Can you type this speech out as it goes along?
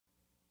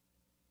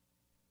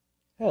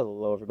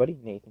Hello everybody,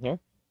 Nathan here.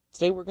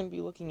 Today we're going to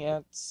be looking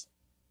at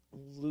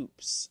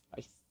loops,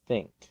 I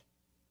think.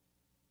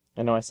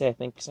 I know I say I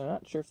think because I'm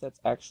not sure if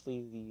that's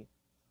actually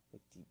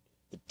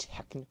the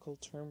technical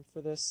term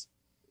for this,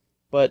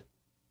 but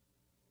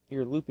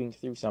you're looping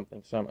through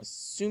something, so I'm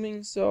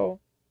assuming so.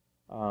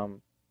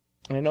 And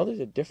I know there's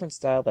a different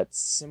style that's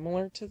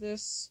similar to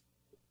this,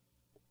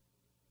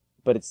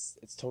 but it's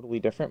totally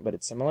different, but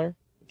it's similar,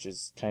 which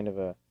is kind of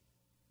a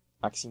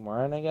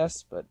oxymoron, I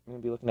guess, but I'm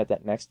going to be looking at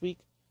that next week.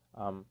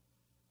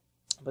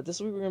 But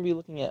this week we're going to be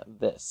looking at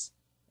this,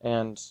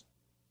 and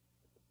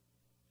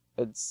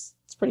it's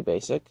pretty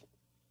basic.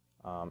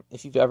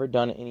 If you've ever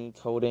done any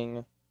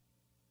coding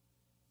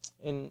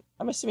in,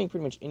 I'm assuming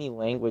pretty much any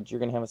language, you're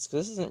going to have this,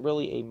 because this isn't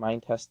really a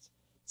Minetest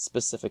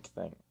specific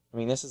thing. I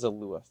mean, this is a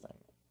Lua thing.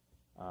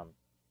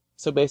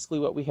 So basically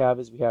what we have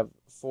is we have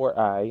for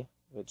I,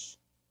 which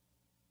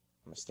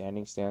I'm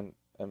assuming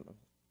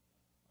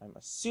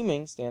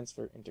stands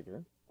for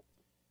integer,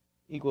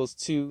 equals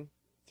 2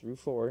 through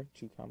 4,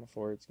 2 comma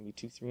 4, it's going to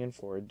be 2, 3, and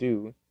 4,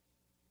 do.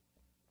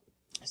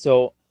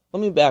 So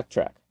let me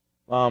backtrack.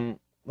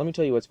 Let me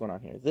tell you what's going on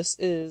here. This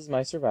is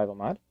my survival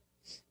mod,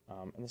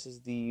 and this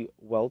is the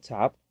well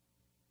top.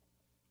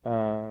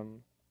 Oh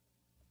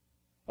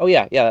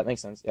yeah, that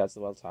makes sense. Yeah, it's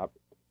the well top.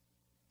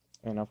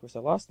 And of course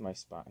I lost my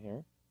spot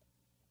here.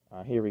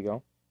 Here we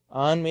go.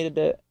 On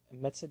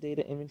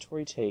metadata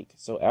inventory take.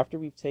 So after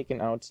we've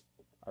taken out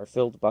our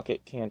filled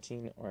bucket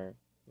canteen or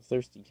the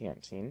thirsty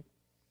canteen,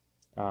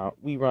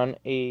 we run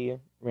a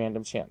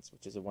random chance,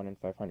 which is a 1 in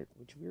 500,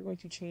 which we're going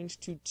to change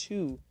to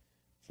 2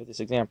 for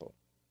this example.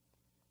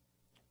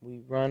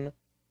 We run,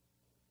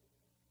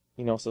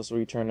 so we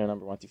return a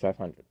number 1 through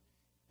 500.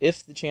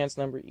 If the chance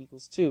number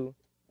equals 2,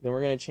 then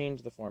we're going to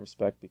change the form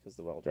spec because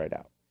the well dried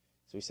out.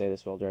 So we say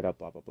this well dried out,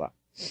 blah, blah, blah.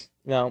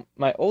 Now,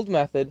 my old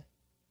method,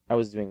 I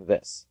was doing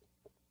this.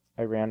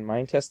 I ran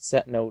Minetest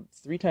set node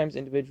 3 times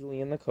individually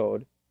in the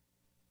code,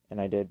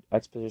 and I did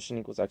x position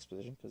equals x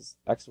position because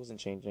x wasn't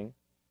changing.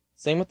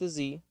 Same with the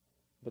z,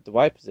 but the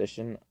y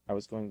position, I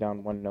was going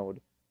down 1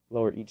 node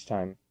lower each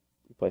time,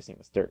 replacing it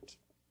with dirt.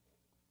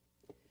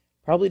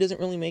 Probably doesn't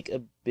really make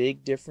a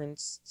big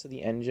difference to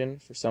the engine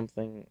for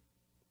something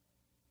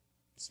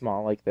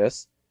small like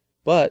this,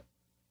 but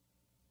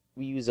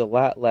we use a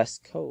lot less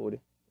code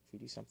if we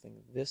do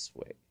something this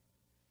way.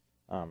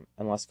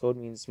 And less code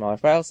means smaller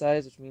file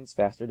size, which means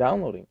faster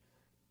downloading.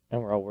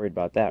 And we're all worried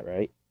about that,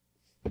 right?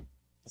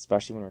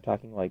 Especially when we're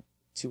talking like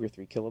 2 or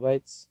 3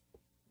 kilobytes,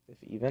 if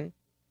even.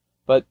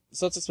 But,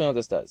 so let's explain what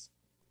this does.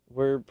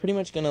 We're pretty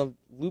much going to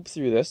loop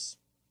through this,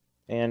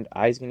 and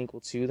I is going to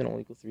equal 2, then it will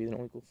equal 3, then it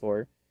will equal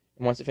 4.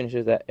 And once it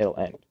finishes that, it'll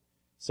end.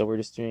 So we're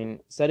just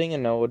setting a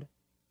node.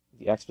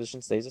 The x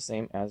position stays the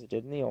same as it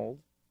did in the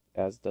old,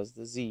 as does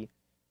the z.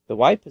 The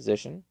y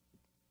position,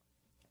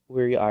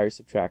 we are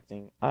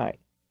subtracting I.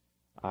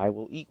 I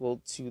will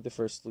equal 2 the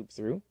first loop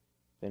through,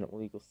 then it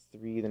will equal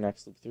 3 the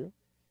next loop through,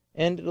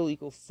 and it'll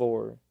equal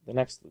 4 the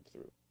next loop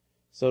through.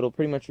 So it'll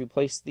pretty much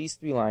replace these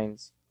 3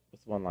 lines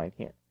with 1 line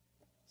here.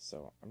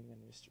 So I'm going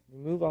to just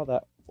remove all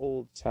that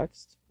old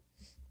text,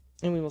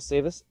 and we will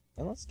save this,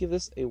 and let's give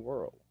this a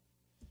whirl.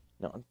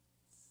 Now,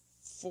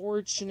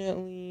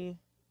 unfortunately,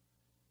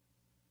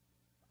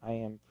 I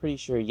am pretty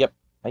sure, yep,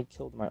 I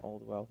killed my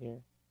old well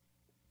here.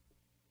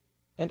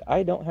 And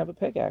I don't have a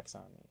pickaxe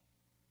on me.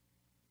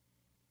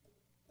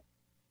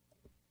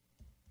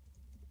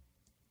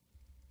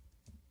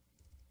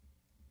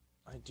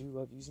 I do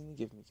love using the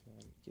give me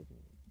command. Give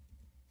me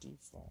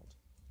default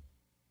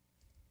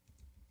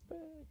pick.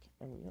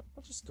 I mean,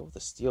 I'll just go with a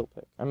steel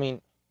pick. I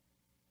mean,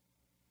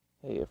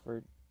 hey, if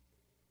we're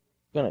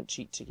gonna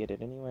cheat to get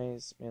it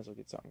anyways, may as well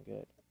get something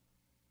good.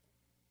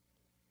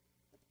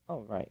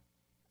 Alright,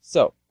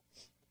 so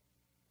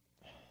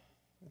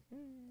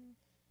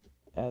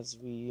as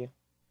we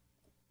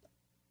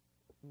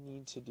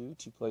need to do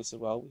to place a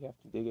well, we have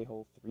to dig a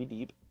hole 3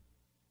 deep,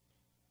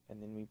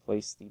 and then we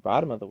place the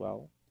bottom of the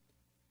well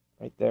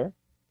right there,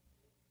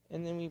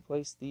 and then we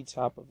place the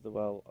top of the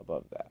well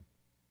above that.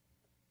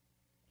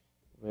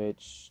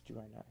 Which do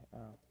I not?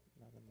 Oh,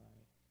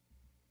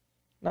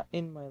 not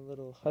in my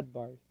little HUD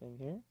bar thing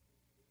here.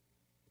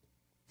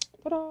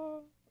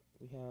 Ta-da!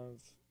 We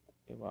have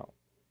a well.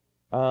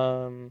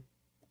 I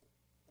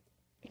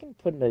can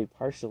put a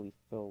partially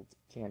filled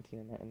canteen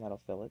in there, and that'll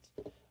fill it.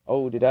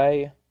 Oh, did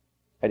I?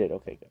 I did.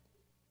 Okay, good.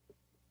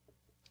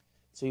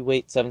 So we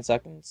wait 7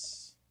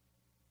 seconds,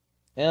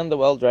 and the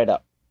well dried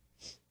up.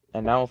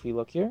 And now if we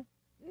look here,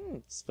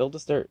 it's filled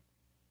with dirt.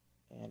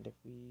 And if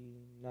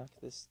we knock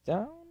this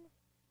down,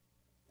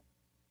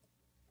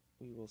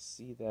 we will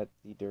see that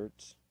the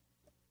dirt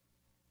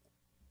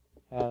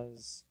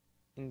has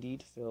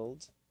indeed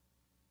filled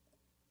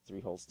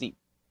 3 holes deep.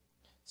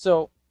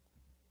 So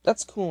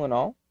that's cool and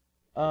all.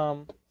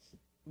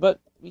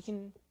 But we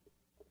can,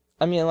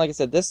 I mean, like I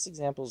said, this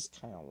example is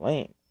kind of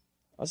lame.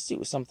 Let's do it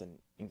with something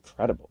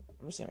incredible.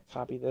 I'm just going to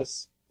copy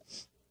this.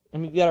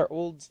 And we've got our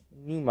old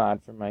new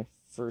mod from my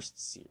first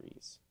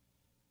series.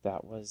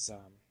 That was,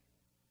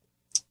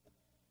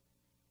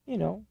 it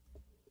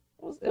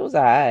was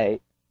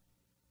alright.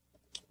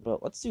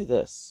 But let's do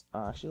this.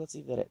 Actually, let's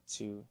leave that at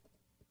 2.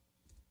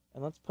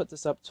 And let's put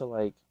this up to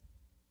like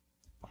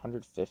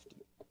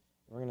 150.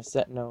 We're going to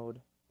set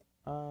node.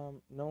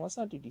 No, let's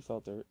not do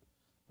default dirt.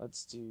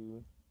 Let's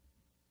do...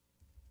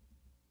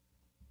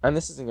 And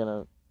this isn't going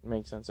to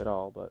make sense at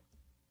all, but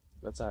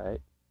that's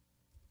alright.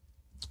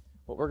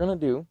 What we're going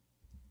to do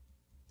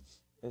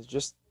is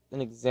just an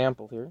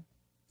example here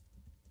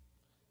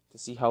to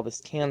see how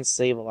this can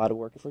save a lot of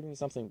work if we're doing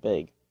something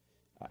big.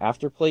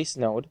 After place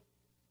node,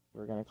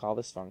 we're going to call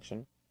this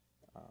function.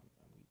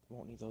 We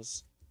won't need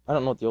those. I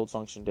don't know what the old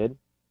function did.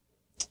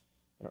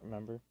 I don't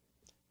remember.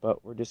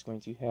 But we're just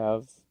going to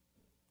have,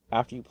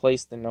 after you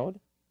place the node,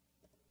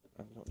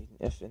 and we don't need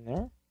an if in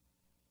there,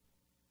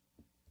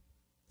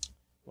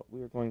 what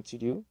we are going to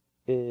do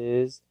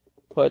is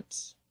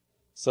put,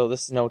 so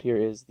this node here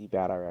is the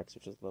BAT-RX,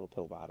 which is a little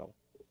pill bottle.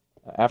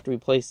 After we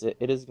place it,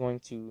 it is going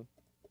to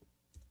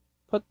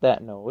put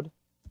that node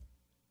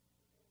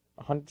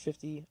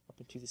 150 up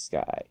into the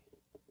sky.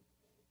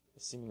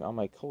 Assuming all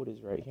my code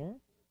is right here.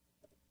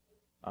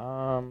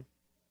 I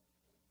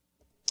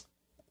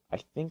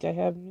think I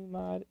have new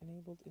mod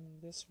enabled in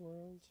this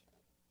world.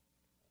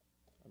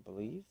 I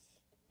believe.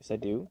 Yes, I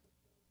do.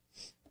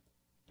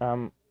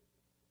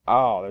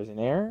 Oh, there's an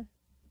error?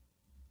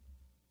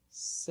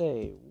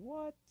 Say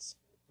what?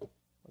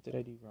 What did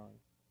I do wrong?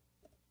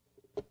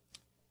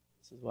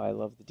 This is why I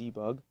love the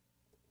debug.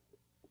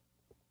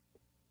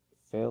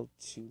 Failed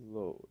to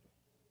load.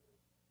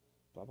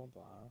 Blah, blah,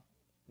 blah.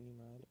 New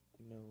mod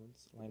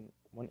nodes. Line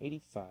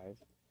 185.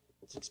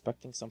 It's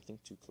expecting something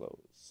to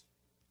close.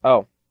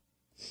 Oh.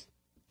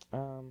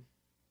 I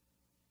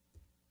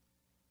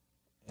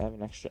have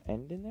an extra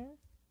end in there?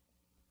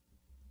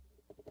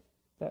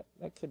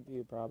 That could be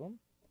a problem.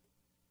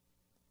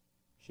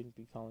 Shouldn't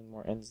be calling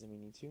more ends than we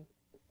need to.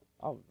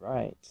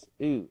 Alright.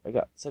 Ooh, I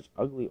got such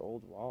ugly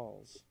old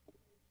walls.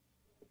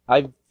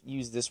 I've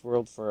used this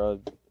world for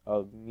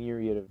a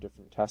myriad of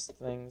different test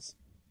things,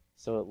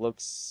 so it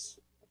looks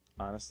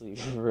honestly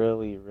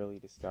really, really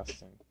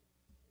disgusting.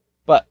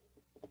 But,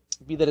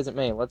 be that as it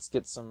may, let's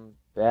get some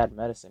bad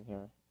medicine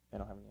here. I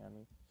don't have any on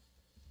me.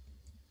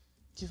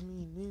 Give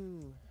me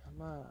new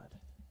mod.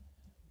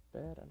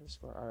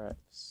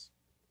 Bad_RX.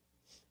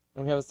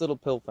 And we have this little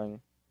pill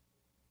thing.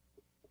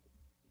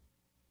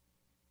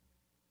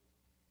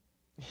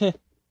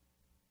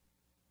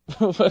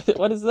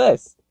 What is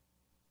this?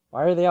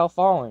 Why are they all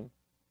falling?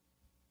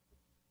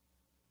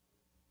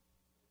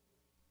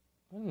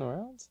 What in the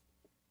world?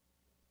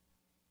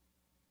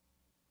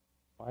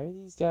 Why are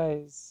these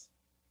guys...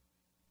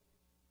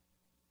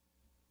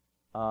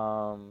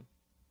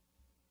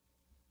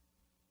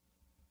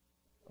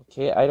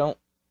 Okay, I don't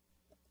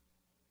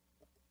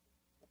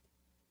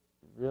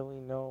really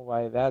know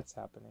why that's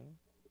happening.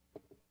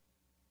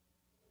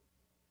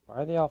 Why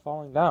are they all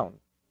falling down?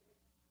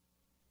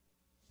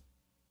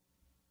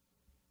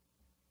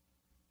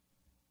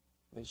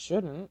 They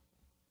shouldn't.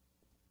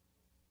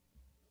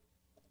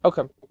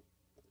 Okay.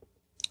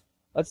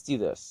 Let's do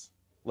this.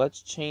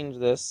 Let's change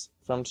this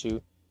from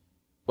 2.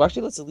 Well,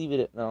 actually, let's leave it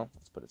at... No,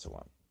 let's put it to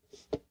 1.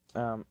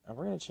 And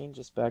we're going to change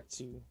this back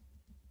to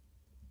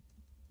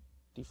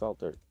default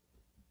dirt.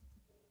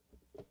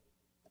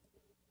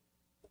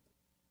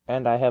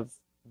 And I have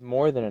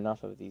more than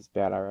enough of these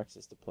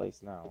BAT-RXs to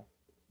place now.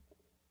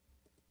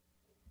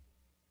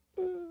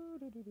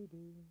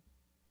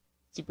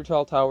 Super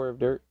tall tower of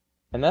dirt.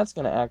 And that's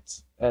going to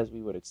act as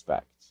we would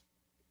expect.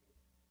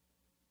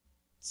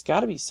 It's got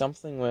to be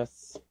something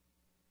with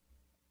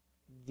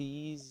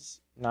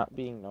these not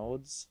being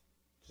nodes,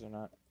 because they're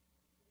not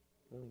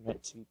really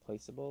meant to be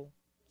placeable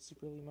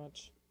superly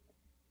much.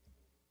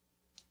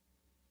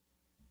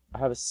 I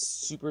have a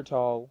super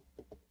tall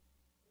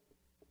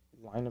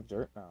line of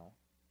dirt now.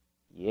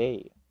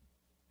 Yay.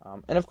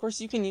 And of course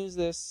you can use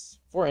this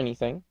for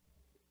anything.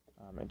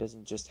 It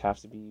doesn't just have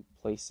to be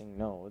placing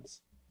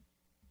nodes.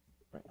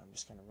 Right, I'm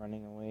just kind of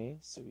running away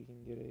so we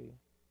can get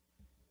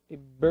a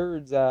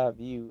bird's eye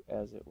view,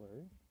 as it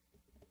were.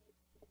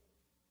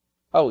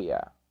 Oh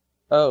yeah.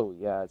 Oh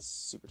yeah, it's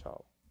super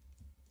tall.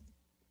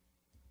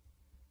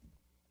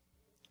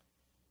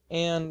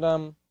 And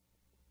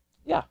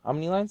yeah, how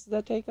many lines did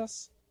that take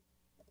us?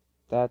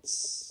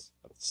 That's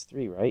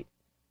 3, right?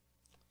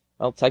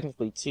 Well,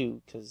 technically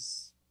 2,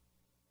 because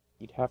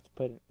you'd have to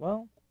put it,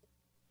 well,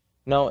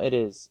 no, it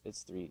is.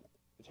 It's 3.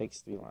 It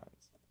takes 3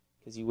 lines.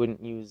 Because you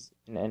wouldn't use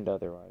an end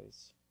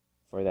otherwise.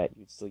 For that,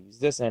 you'd still use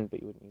this end,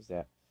 but you wouldn't use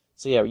that.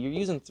 So yeah, you're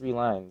using 3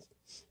 lines.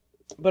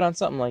 But on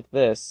something like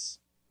this,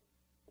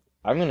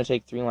 I'm going to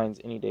take 3 lines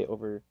any day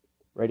over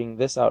writing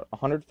this out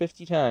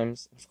 150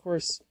 times. Of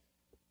course,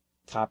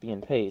 copy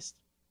and paste.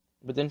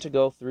 But then to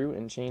go through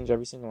and change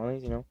every single one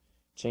of these,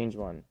 change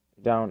 1,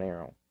 down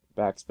arrow,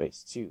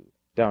 backspace, 2,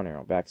 down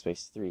arrow,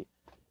 backspace, 3. You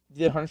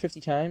did it 150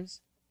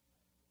 times,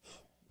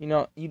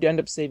 you'd end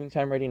up saving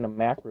time writing a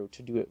macro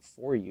to do it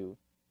for you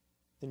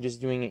than just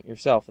doing it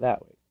yourself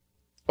that way.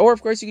 Or,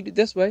 of course, you could do it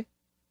this way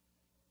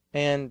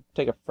and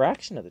take a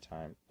fraction of the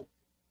time.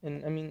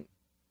 And, I mean,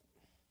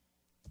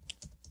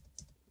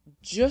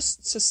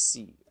 just to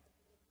see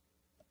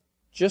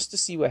just to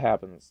see what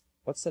happens.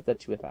 Let's set that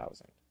to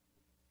 1,000.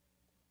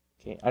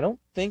 Okay, I don't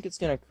think it's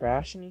going to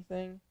crash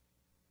anything.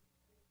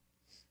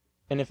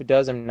 And if it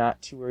does, I'm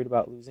not too worried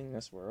about losing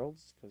this world,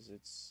 because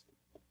it's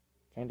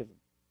kind of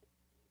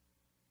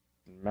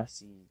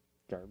messy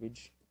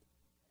garbage.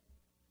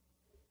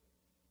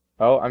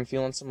 Oh, I'm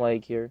feeling some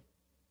lag here.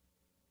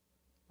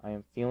 I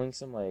am feeling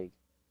some lag.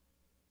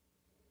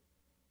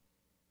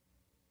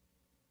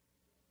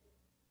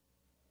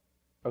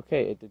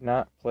 Okay, it did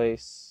not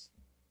place.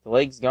 The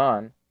lag's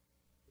gone.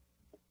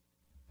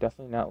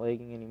 Definitely not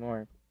lagging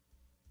anymore.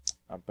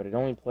 But it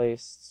only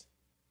placed,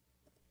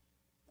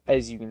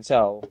 as you can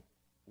tell,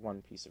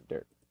 one piece of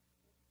dirt.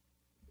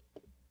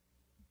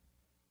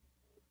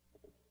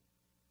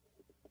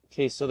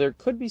 Okay, so there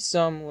could be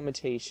some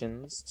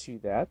limitations to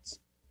that.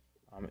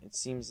 It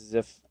seems as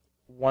if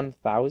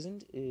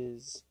 1,000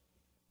 is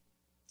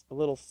a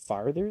little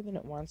farther than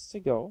it wants to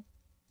go.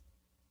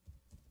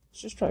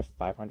 Let's just try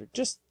 500,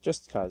 just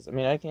cause. I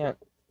mean, I can't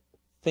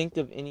think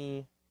of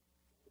any.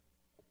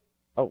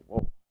 Oh,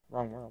 whoa,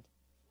 wrong world.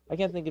 I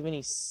can't think of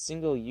any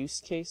single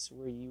use case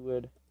where you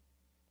would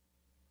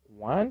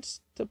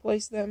want to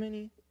place that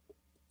many,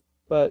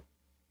 but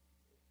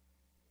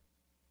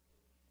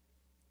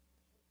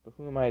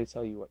who am I to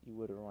tell you what you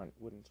would or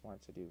wouldn't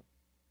want to do?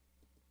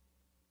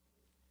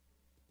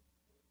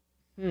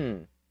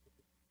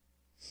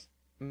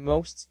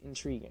 Most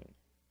intriguing.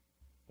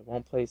 I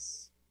won't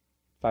place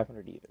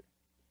 500 either.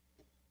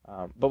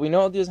 But we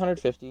know it does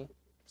 150,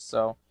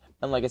 so,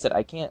 and like I said,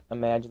 I can't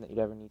imagine that you'd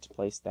ever need to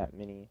place that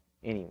many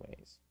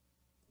anyways.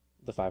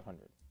 The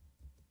 500.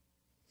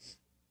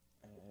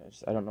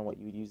 I don't know what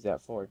you would use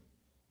that for.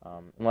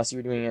 Unless you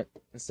were doing it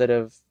instead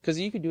of, because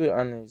you could do it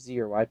on the Z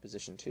or Y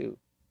position too.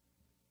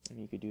 And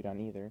you could do it on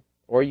either.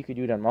 Or you could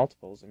do it on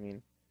multiples. I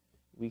mean,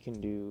 we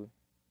can do,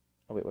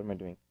 oh wait, what am I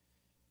doing?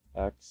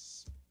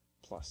 X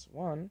plus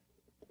 1.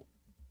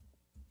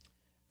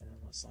 And then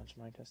let's launch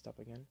Minetest up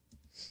again.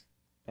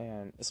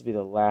 And this will be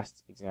the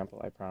last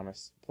example, I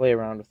promise. Play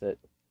around with it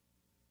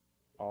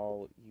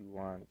all you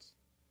want.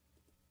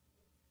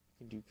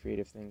 You can do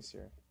creative things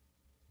here.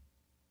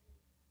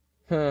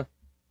 Huh.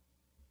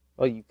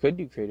 Well, you could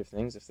do creative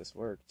things if this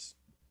worked.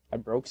 I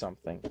broke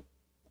something.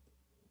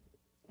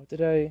 What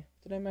did I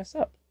mess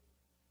up?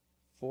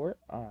 For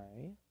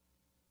I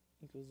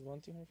equals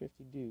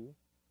 1,250 do.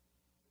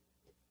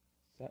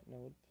 Set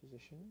node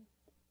position.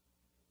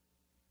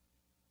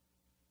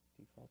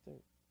 Default there.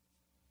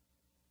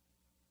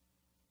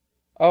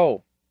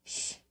 Oh,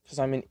 because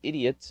I'm an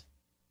idiot.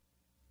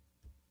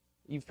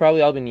 You've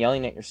probably all been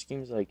yelling at your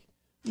screens like,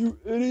 "You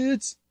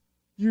idiots!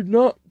 You're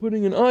not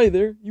putting an I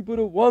there. You put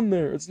a 1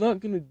 there. It's not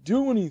going to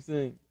do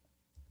anything."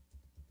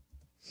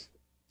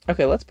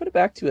 Okay, let's put it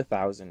back to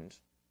 1,000.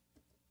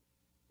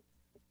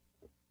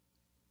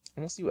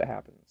 And we'll see what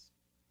happens.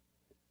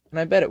 And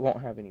I bet it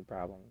won't have any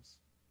problems.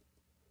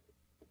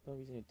 The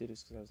only reason it did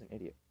is because I was an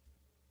idiot.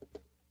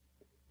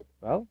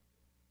 Well,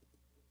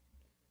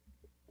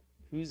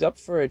 who's up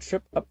for a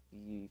trip up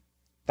the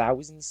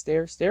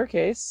 1,000-stair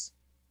staircase?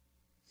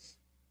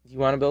 Do you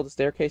want to build a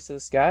staircase to the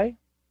sky?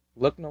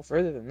 Look no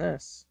further than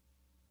this.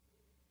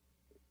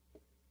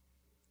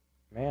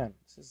 Man,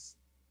 this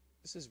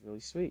is really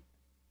sweet.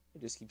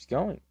 It just keeps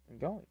going and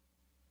going.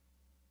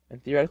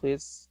 And theoretically,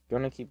 it's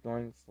going to keep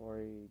going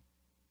for a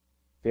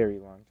very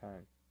long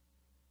time.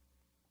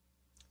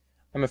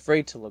 I'm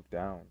afraid to look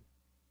down.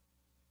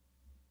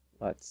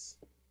 Let's.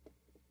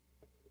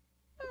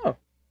 Oh.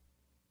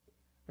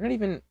 We're not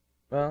even,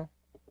 well.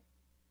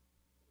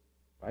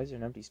 Why is there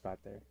an empty spot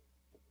there?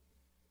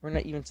 We're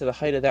not even to the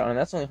height of that one.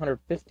 That's only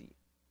 150.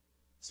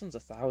 This one's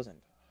 1,000.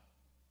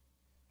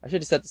 I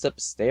should have set this up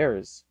as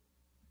stairs.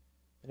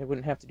 Then I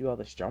wouldn't have to do all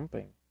this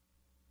jumping.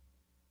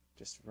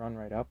 Just run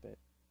right up it.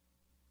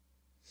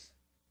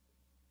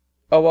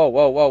 Oh, whoa,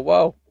 whoa, whoa,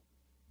 whoa.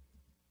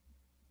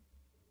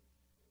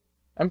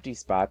 Empty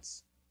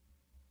spots.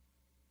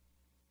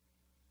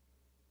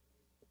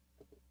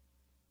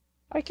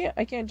 I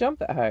can't jump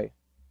that high.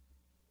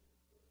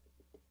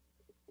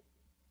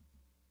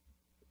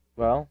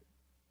 Well.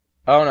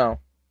 Oh no.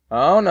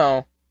 Oh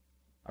no.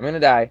 I'm gonna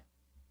die.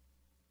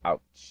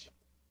 Ouch.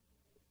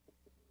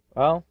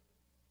 Well.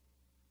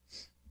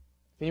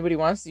 If anybody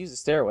wants to use the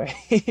stairway,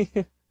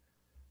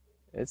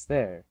 it's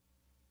there.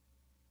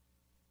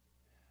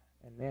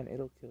 And man,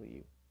 it'll kill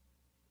you.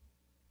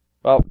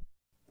 Well,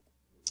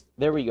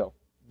 there we go.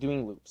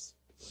 Doing loops.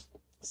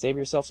 Save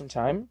yourself some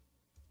time.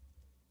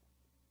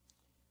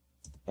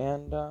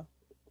 And,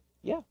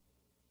 yeah.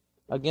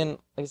 Again,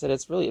 like I said,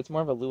 it's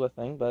more of a Lua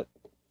thing, but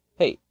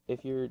hey,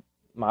 if you're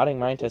modding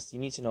Minetest, you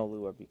need to know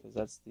Lua because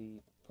that's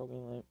the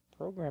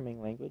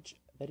programming language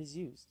that is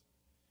used.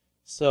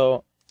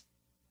 So,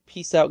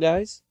 peace out,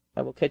 guys.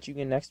 I will catch you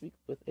again next week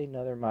with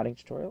another modding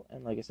tutorial.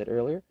 And like I said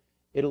earlier,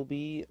 it'll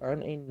be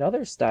on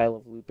another style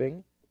of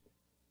looping,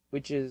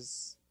 which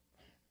is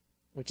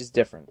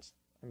different.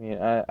 I mean,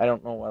 I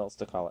don't know what else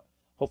to call it.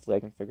 Hopefully,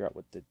 I can figure out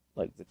what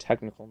the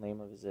technical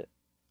name of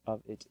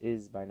it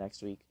is by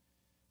next week,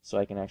 so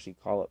I can actually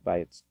call it by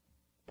its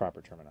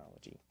proper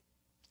terminology.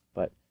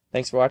 But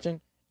Thanks for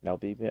watching, and I'll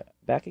be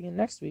back again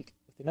next week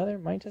with another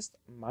Minetest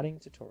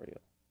modding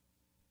tutorial.